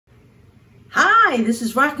Hi, this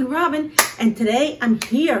is Rockin' Robin, and today I'm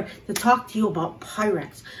here to talk to you about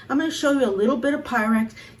Pyrex. I'm going to show you a little bit of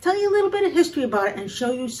Pyrex, tell you a little bit of history about it, and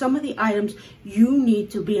show you some of the items you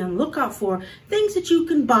need to be on the lookout for, things that you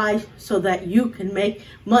can buy so that you can make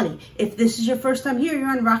money. If this is your first time here, you're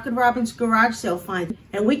on Rockin' Robin's Garage Sale Find,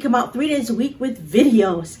 and we come out 3 days a week with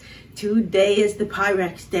videos. Today is the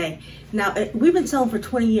Pyrex day. Now, we've been selling for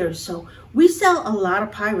 20 years, so we sell a lot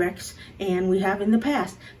of Pyrex, and we have in the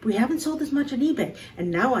past. We haven't sold as much on eBay, and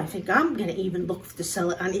now I think I'm going to even look to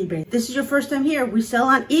sell it on eBay. If this is your first time here, we sell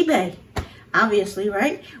on eBay, obviously,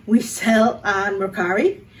 right? We sell on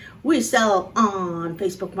Mercari, we sell on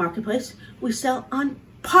Facebook Marketplace, we sell on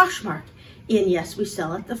Poshmark. And yes, we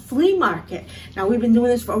sell at the Flea Market. Now, we've been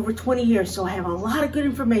doing this for over 20 years, so I have a lot of good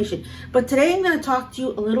information. But today I'm going to talk to you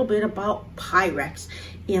a little bit about Pyrex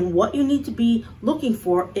and what you need to be looking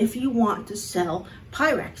for if you want to sell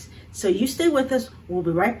Pyrex. So you stay with us. We'll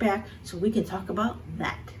be right back so we can talk about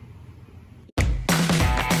that.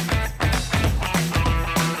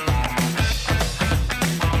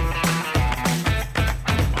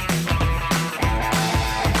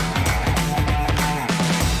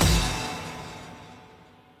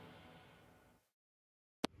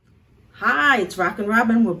 Hi, it's Rockin'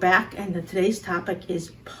 Robin. We're back, and today's topic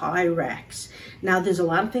is Pyrex. Now, there's a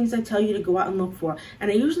lot of things I tell you to go out and look for,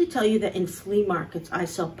 and I usually tell you that in flea markets I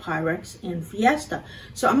sell Pyrex and Fiesta.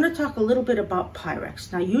 So I'm going to talk a little bit about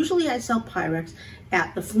Pyrex. Now, usually I sell Pyrex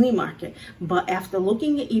at the flea market, but after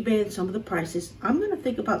looking at eBay and some of the prices, I'm going to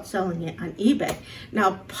think about selling it on eBay.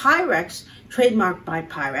 Now, Pyrex, trademarked by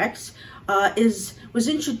Pyrex, was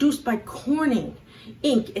introduced by Corning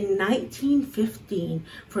Inc. in 1915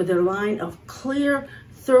 for their line of clear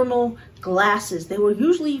thermal glasses. They were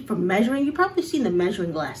usually for measuring. You've probably seen the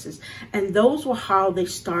measuring glasses, and those were how they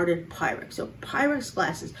started Pyrex. So Pyrex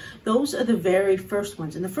glasses, those are the very first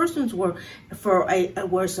ones, and the first ones were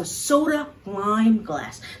was a soda lime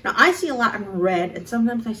glass. Now, I see a lot in red, and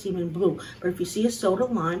sometimes I see them in blue, but if you see a soda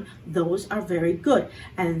lime, those are very good,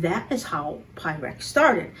 and that is how Pyrex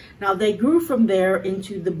started. Now, they grew from there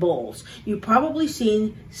into the bowls. You've probably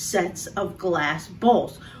seen sets of glass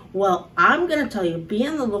bowls. Well, I'm going to tell you, be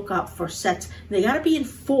on the lookout for sets. They got to be in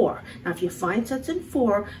 4. Now, if you find sets in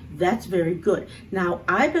 4, that's very good. Now,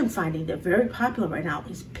 I've been finding that very popular right now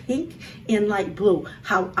is pink and light blue.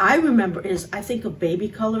 How I remember is I think of baby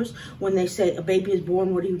colors. When they say a baby is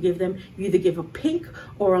born, what do you give them? You either give a pink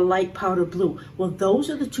or a light powder blue. Well, those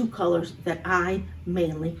are the 2 colors that I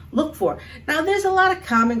mainly look for. Now, there's a lot of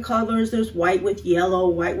common colors. There's white with yellow,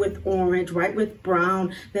 white with orange, white with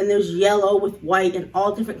brown. Then there's yellow with white and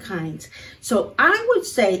all different kinds. So I would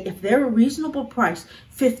say if they're a reasonable price,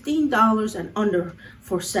 $15 and under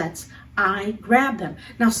for sets, I grab them.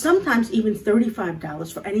 Now, sometimes even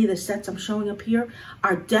 $35 for any of the sets I'm showing up here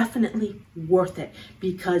are definitely worth it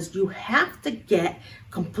because you have to get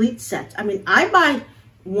complete sets. I mean, I buy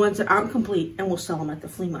ones that aren't complete and we'll sell them at the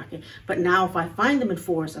flea market. But now if I find them in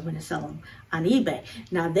 4s, I'm going to sell them on eBay.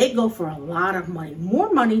 Now, they go for a lot of money,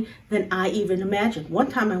 more money than I even imagined.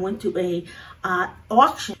 One time I went to a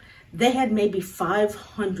auction. They had maybe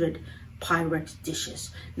 500 Pyrex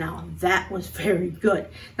dishes. Now, that was very good.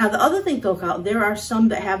 Now, the other thing to look out, there are some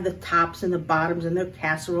that have the tops and the bottoms and they're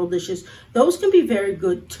casserole dishes. Those can be very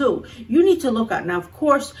good too. You need to look out. Now, of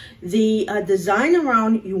course, the design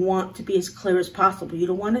around you want to be as clear as possible. You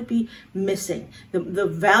don't want to be missing. The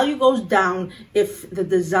value goes down if the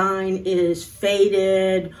design is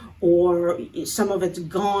faded or some of it's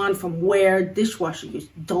gone from wear, dishwasher use.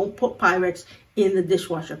 Don't put Pyrex in the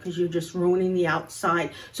dishwasher because you're just ruining the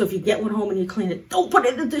outside. So if you get one home and you clean it, don't put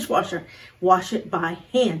it in the dishwasher. Wash it by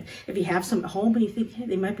hand. If you have some at home and you think, hey,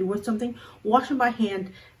 they might be worth something, wash them by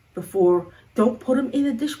hand before. Don't put them in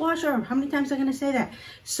the dishwasher. How many times am I going to say that?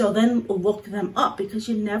 So then look them up because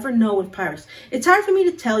you never know with Pyrex. It's hard for me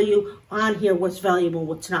to tell you on here what's valuable,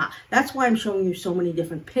 what's not. That's why I'm showing you so many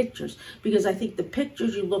different pictures, because I think the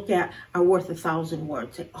pictures you look at are worth 1,000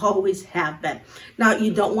 words. They always have been. Now,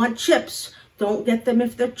 you don't want chips. Don't get them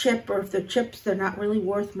if they're chip, or if they're chips, they're not really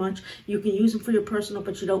worth much. You can use them for your personal,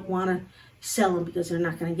 but you don't want to sell them because they're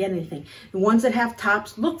not going to get anything. The ones that have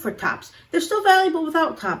tops, look for tops. They're still valuable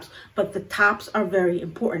without tops, but the tops are very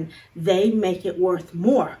important. They make it worth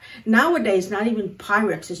more. Nowadays, not even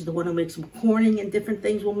Pyrex is the one who makes them. Corning and different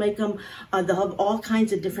things will make them. They'll have all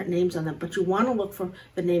kinds of different names on them, but you want to look for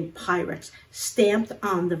the name Pyrex stamped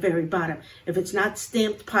on the very bottom. If it's not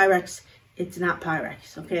stamped Pyrex, it's not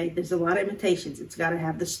Pyrex, okay? There's a lot of imitations. It's got to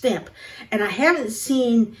have the stamp. And I haven't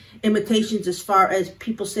seen imitations as far as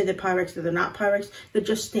people say they're Pyrex or they're not Pyrex. They're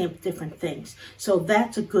just stamped different things. So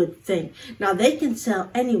that's a good thing. Now, they can sell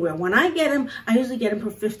anywhere. When I get them, I usually get them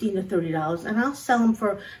for $15 to $30, and I'll sell them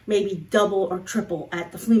for maybe double or triple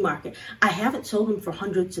at the flea market. I haven't sold them for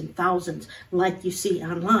hundreds and thousands like you see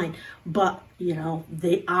online, but you know,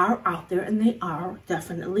 they are out there and they are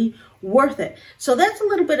definitely worth it. So that's a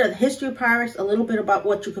little bit of the history of Pyrex, a little bit about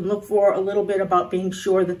what you can look for, a little bit about being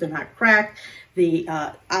sure that they're not cracked. The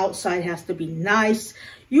outside has to be nice.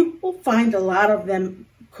 You will find a lot of them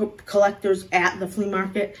collectors at the flea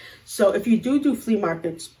market. So if you do flea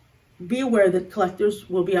markets, be aware that collectors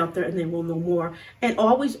will be out there and they will know more, and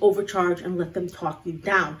always overcharge and let them talk you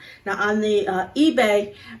down. Now on the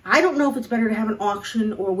eBay, I don't know if it's better to have an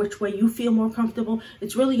auction or which way you feel more comfortable.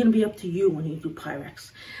 It's really going to be up to you when you do Pyrex.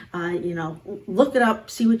 You know, look it up,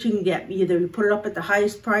 see what you can get. Either you put it up at the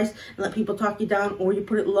highest price and let people talk you down, or you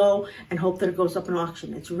put it low and hope that it goes up in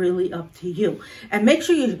auction. It's really up to you. And make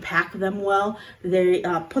sure you pack them well. They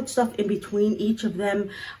put stuff in between each of them.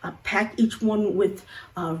 Pack each one with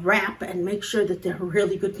wrap, and make sure that they're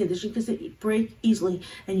really good condition, because they break easily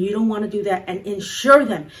and you don't want to do that. And insure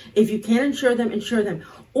them. If you can insure them,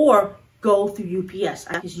 or go through UPS,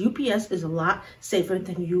 because UPS is a lot safer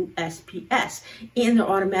than USPS, and they're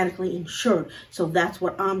automatically insured. So that's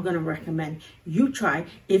what I'm going to recommend you try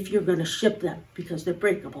if you're going to ship them, because they're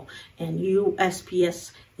breakable. And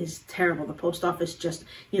USPS is terrible. The post office just,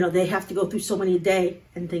 you know, they have to go through so many a day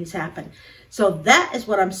and things happen. So that is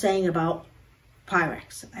what I'm saying about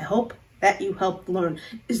Pyrex. I hope that you helped learn.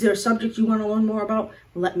 Is there a subject you want to learn more about?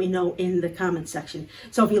 Let me know in the comment section.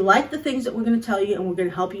 So if you like the things that we're going to tell you and we're going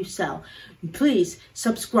to help you sell, please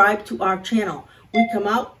subscribe to our channel. We come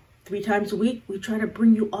out 3 times a week. We try to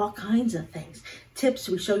bring you all kinds of things. Tips,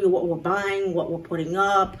 we show you what we're buying, what we're putting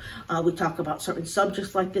up. We talk about certain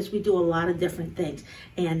subjects like this. We do a lot of different things.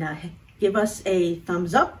 And give us a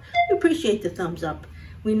thumbs up. We appreciate the thumbs up.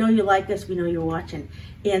 We know you like us. We know you're watching.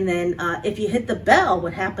 And then if you hit the bell,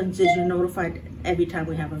 what happens is you're notified every time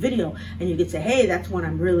we have a video. And you can say, hey, that's one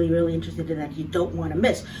I'm really, really interested in that you don't want to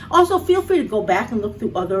miss. Also, feel free to go back and look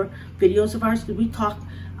through other videos of ours, because we talk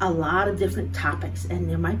a lot of different topics. And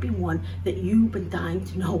there might be one that you've been dying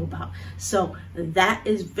to know about. So that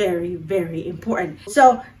is very, very important.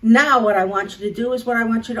 So now what I want you to do is what I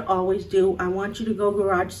want you to always do. I want you to go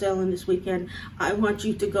garage sailing this weekend. I want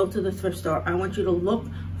you to go to the thrift store. I want you to look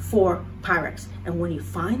for Pyrex. And when you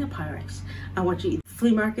find a Pyrex, I want you to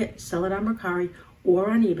flea market, sell it on Mercari or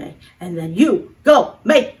on eBay. And then you go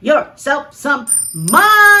make yourself some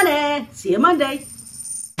money. See you Monday.